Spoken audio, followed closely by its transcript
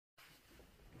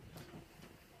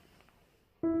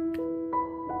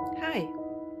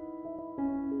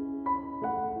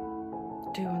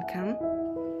come.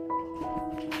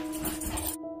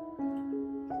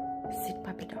 Sit,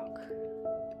 puppy dog.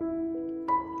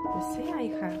 You see, I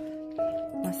have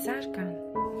massage gun.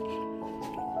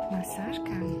 Massage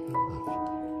gun.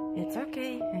 It's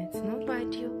okay. It's not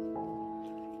bite you.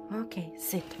 Okay,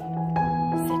 sit.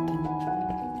 Sit.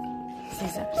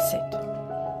 Caesar, sit.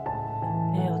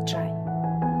 We will try.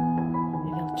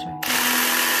 We will try.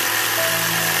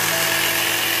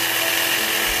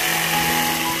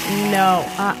 No.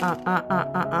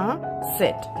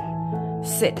 Sit.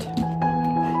 Sit.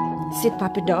 Sit,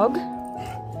 puppy dog.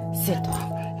 Sit.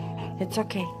 It's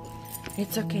okay.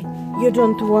 It's okay. You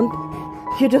don't want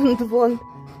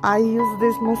I use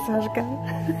this massage gun.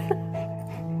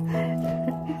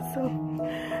 So,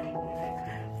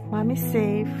 mommy's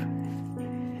safe.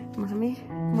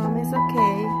 Mommy's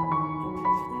okay.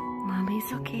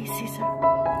 Mommy's okay, Caesar.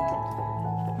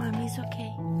 Mommy's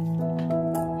okay.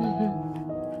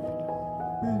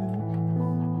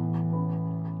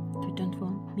 You don't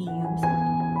want me use it.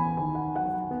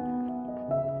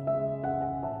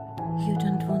 You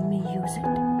don't want me use it.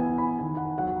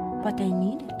 But I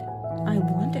need it. I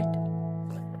want it.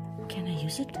 Can I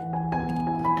use it?